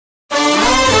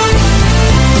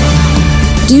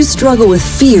Do you struggle with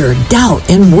fear, doubt,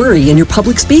 and worry in your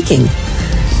public speaking?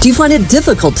 Do you find it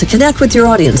difficult to connect with your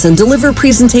audience and deliver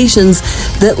presentations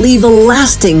that leave a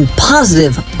lasting,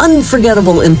 positive,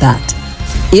 unforgettable impact?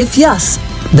 If yes,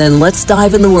 then let's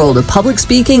dive in the world of public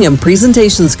speaking and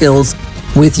presentation skills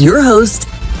with your host,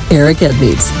 Eric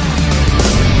Edmeades.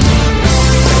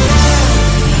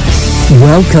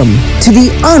 Welcome to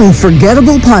the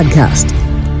Unforgettable Podcast.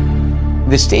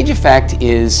 The stage effect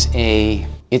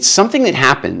it's something that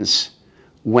happens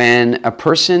when a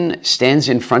person stands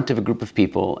in front of a group of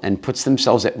people and puts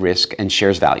themselves at risk and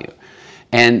shares value.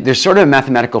 And there's sort of a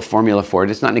mathematical formula for it.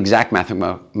 It's not an exact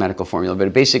mathematical formula, but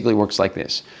it basically works like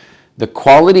this. The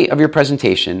quality of your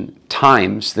presentation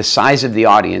times the size of the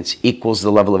audience equals the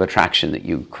level of attraction that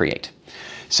you create.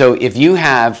 So if you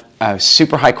have a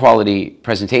super high quality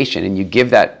presentation and you give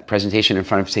that presentation in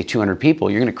front of, say, 200 people,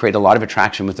 you're going to create a lot of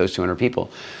attraction with those 200 people.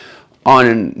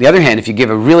 On the other hand, if you give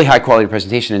a really high quality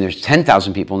presentation and there's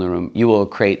 10,000 people in the room, you will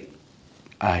create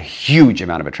a huge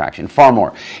amount of attraction, far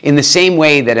more. In the same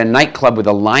way that a nightclub with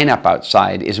a lineup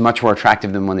outside is much more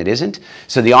attractive than one that isn't.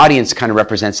 So the audience kind of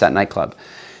represents that nightclub.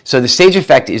 So the stage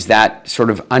effect is that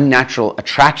sort of unnatural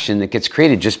attraction that gets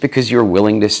created just because you're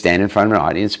willing to stand in front of an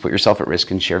audience, put yourself at risk,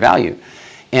 and share value.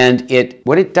 And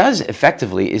what it does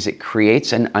effectively is it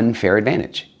creates an unfair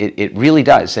advantage. It really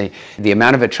does. The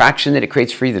amount of attraction that it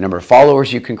creates for you, the number of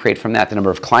followers you can create from that, the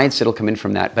number of clients that'll come in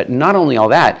from that. But not only all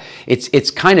that, it's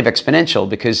kind of exponential,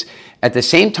 because at the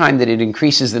same time that it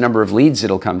increases the number of leads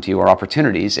that'll come to you or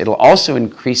opportunities, it'll also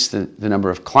increase the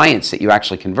number of clients that you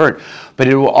actually convert. But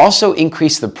it will also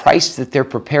increase the price that they're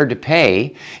prepared to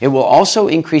pay. It will also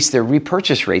increase their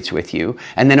repurchase rates with you.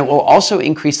 And then it will also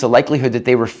increase the likelihood that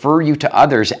they refer you to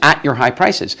others at your high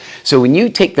prices. So when you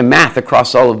take the math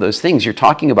across all of those things, you're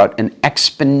talking about an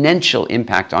exponential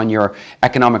impact on your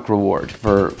economic reward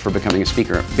for becoming a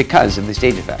speaker because of the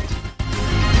stage effect.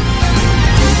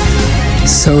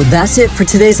 So that's it for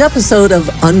today's episode of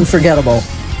Unforgettable.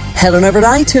 Head on over to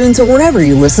iTunes or wherever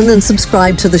you listen and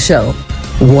subscribe to the show.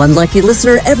 One lucky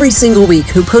listener every single week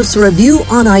who posts a review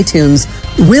on iTunes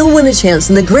will win a chance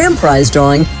in the grand prize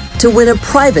drawing to win a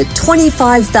private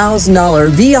 $25,000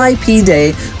 VIP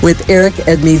day with Eric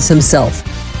Edmeades himself.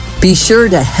 Be sure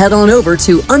to head on over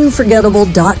to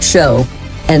unforgettable.show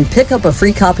and pick up a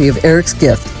free copy of Eric's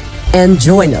gift and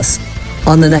join us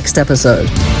on the next episode.